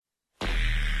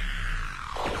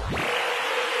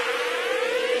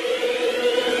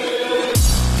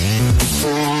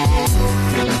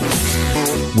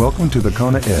Welcome to the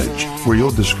Kona Edge, where you'll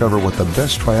discover what the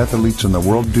best triathletes in the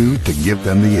world do to give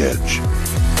them the edge.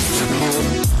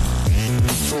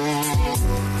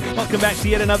 Welcome back to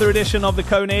yet another edition of the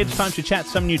Kona Edge. Time to chat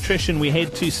some nutrition. We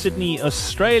head to Sydney,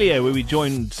 Australia, where we're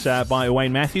joined by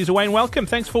Wayne Matthews. Wayne, welcome.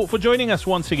 Thanks for joining us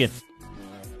once again.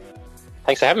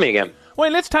 Thanks for having me again.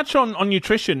 Wayne, let's touch on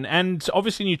nutrition. And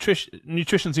obviously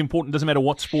nutrition's important. Doesn't matter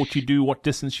what sport you do, what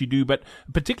distance you do, but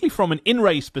particularly from an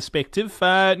in-race perspective,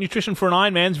 nutrition for an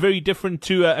Ironman is very different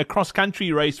to a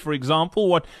cross-country race, for example.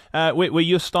 Where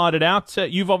you started out,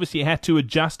 you've obviously had to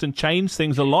adjust and change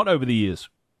things a lot over the years.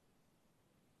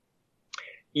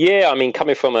 Yeah, I mean,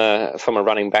 coming from a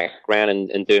running background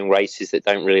and doing races that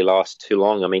don't really last too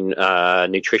long, I mean,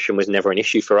 nutrition was never an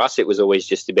issue for us. It was always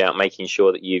just about making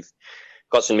sure that you've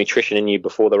got some nutrition in you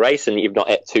before the race and you've not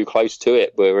ate too close to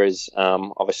it. Whereas,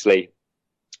 obviously,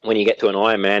 when you get to an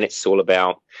Ironman, it's all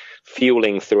about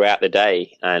fueling throughout the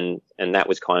day. And that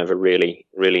was kind of a really,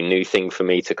 really new thing for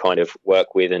me to kind of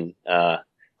work with and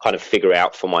kind of figure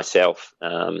out for myself.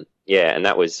 And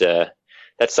that was...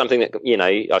 That's something that, you know,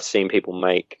 I've seen people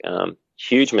make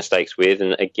huge mistakes with.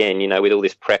 And again, you know, with all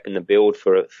this prep and the build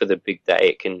for the big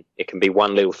day, it can be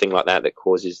one little thing like that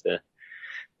causes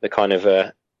the kind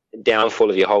of downfall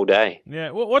of your whole day. Yeah.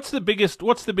 Well, what's the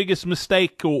biggest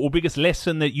mistake or biggest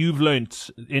lesson that you've learnt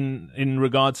in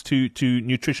regards to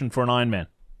nutrition for an Ironman?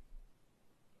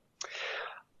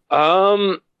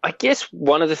 I guess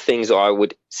one of the things I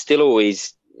would still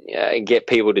always get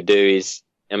people to do is,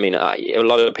 I mean, a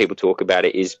lot of people talk about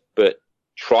it but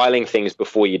trialing things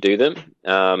before you do them.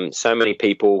 So many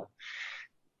people,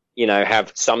 you know,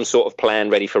 have some sort of plan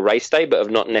ready for race day, but have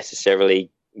not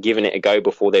necessarily given it a go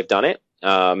before they've done it.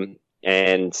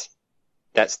 And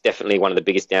that's definitely one of the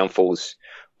biggest downfalls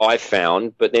I've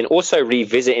found. But then also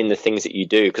revisiting the things that you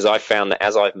do, because I found that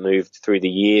as I've moved through the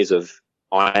years of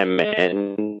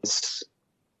Ironmans,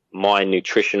 my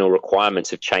nutritional requirements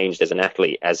have changed as an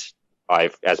athlete as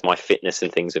my fitness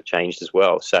and things have changed as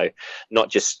well. So not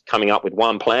just coming up with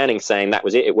one plan and saying that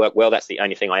was it worked well, that's the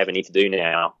only thing I ever need to do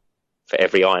now for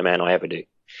every Ironman I ever do.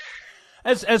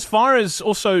 As far as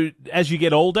also as you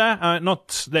get older,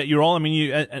 not that you're old, I mean,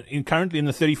 you're currently in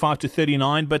the 35 to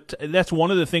 39, but that's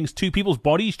one of the things too. People's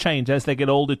bodies change as they get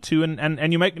older too,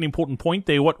 and you make an important point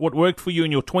there. What worked for you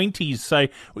in your 20s,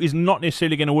 say, is not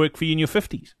necessarily going to work for you in your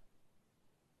 50s.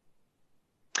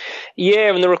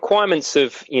 Yeah, and the requirements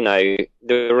of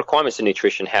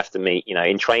nutrition have to meet, you know,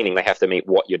 in training, they have to meet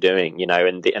what you're doing, you know,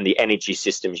 and the energy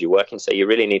systems you work in. So you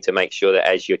really need to make sure that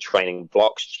as your training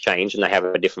blocks change and they have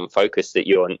a different focus, that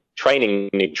your training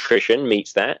nutrition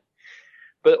meets that,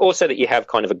 but also that you have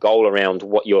kind of a goal around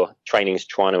what your training is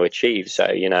trying to achieve. So,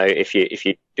 you know, if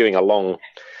you're doing a long,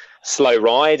 slow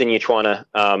ride and you're trying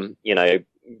to, you know,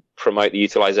 promote the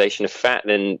utilization of fat,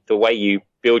 then the way you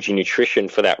build your nutrition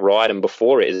for that ride and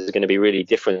before it is going to be really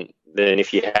different than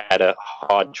if you had a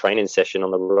hard training session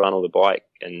on the run or the bike.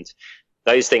 And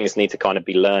those things need to kind of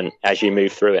be learned as you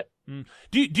move through it.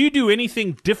 Do you do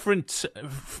anything different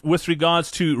with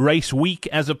regards to race week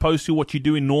as opposed to what you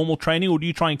do in normal training, or do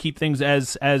you try and keep things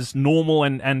as normal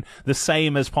and the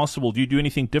same as possible? Do you do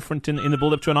anything different in the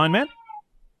build up to an Ironman?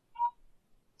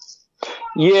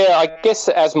 Yeah, I guess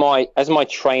as my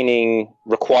training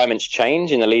requirements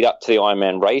change in the lead up to the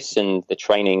Ironman race and the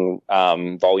training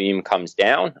volume comes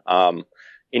down,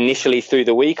 initially through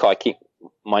the week I keep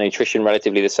my nutrition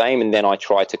relatively the same, and then I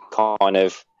try to kind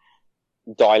of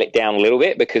dial it down a little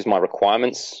bit because my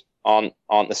requirements aren't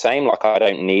the same. Like, I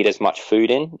don't need as much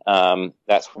food in.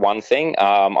 That's one thing.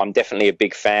 I'm definitely a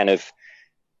big fan of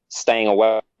staying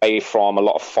away from a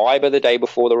lot of fiber the day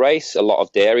before the race, a lot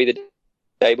of dairy the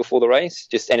day before the race,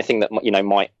 just anything that, you know,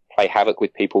 might play havoc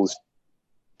with people's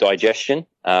digestion.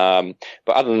 But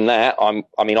other than that,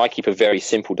 I keep a very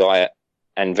simple diet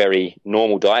and very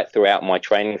normal diet throughout my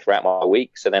training, throughout my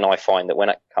week. So then I find that when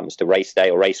it comes to race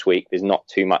day or race week, there's not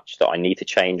too much that I need to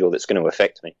change or that's going to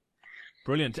affect me.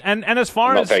 Brilliant. And as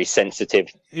far I'm as not very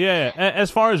sensitive. Yeah, as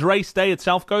far as race day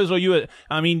itself goes, are you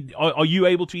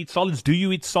able to eat solids? Do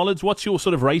you eat solids? What's your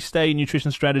sort of race day nutrition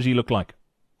strategy look like?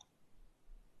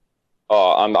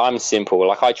 Oh, I'm simple.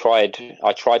 Like, I tried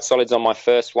solids on my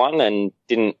first one and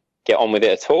didn't get on with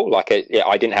it at all. Like,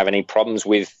 I didn't have any problems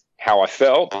with how I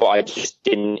felt, but I just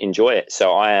didn't enjoy it.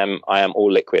 So I am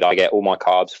all liquid. I get all my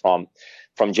carbs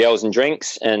from gels and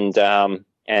drinks, and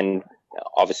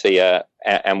obviously a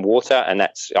and water, and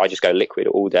I just go liquid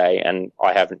all day, and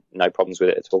I have no problems with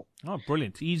it at all. Oh,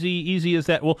 brilliant. Easy as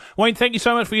that. Well, Wayne, thank you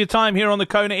so much for your time here on the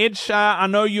Kona Edge. I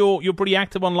know you're pretty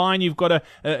active online. You've got a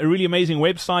really amazing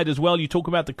website as well. You talk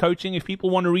about the coaching. If people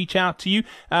want to reach out to you,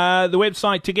 the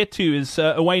website to get to is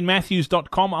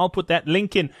waynematthews.com. I'll put that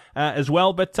link in as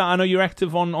well. But I know you're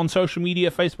active on social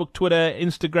media, Facebook, Twitter,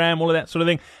 Instagram, all of that sort of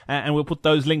thing. And we'll put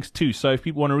those links too. So if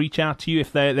people want to reach out to you,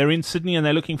 if they're in Sydney and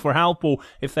they're looking for help, or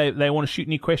if they want to shoot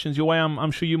any questions your way,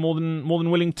 I'm sure you're more than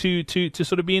willing to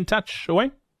sort of be in touch,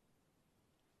 Wayne.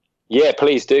 Yeah,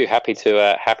 please do. Happy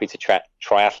to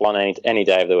triathlon any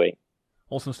day of the week.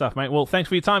 Awesome stuff, mate. Well, thanks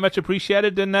for your time. Much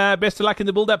appreciated. And best of luck in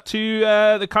the build-up to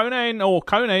the Kona in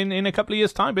a couple of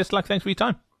years' time. Best of luck. Thanks for your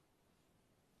time.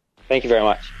 Thank you very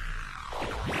much.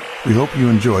 We hope you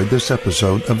enjoyed this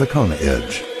episode of the Kona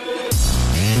Edge.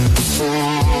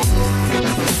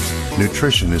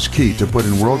 Nutrition is key to put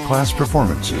in world-class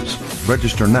performances.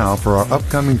 Register now for our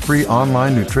upcoming free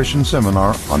online nutrition seminar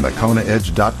on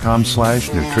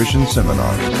thekonaedge.com/nutrition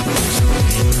seminar.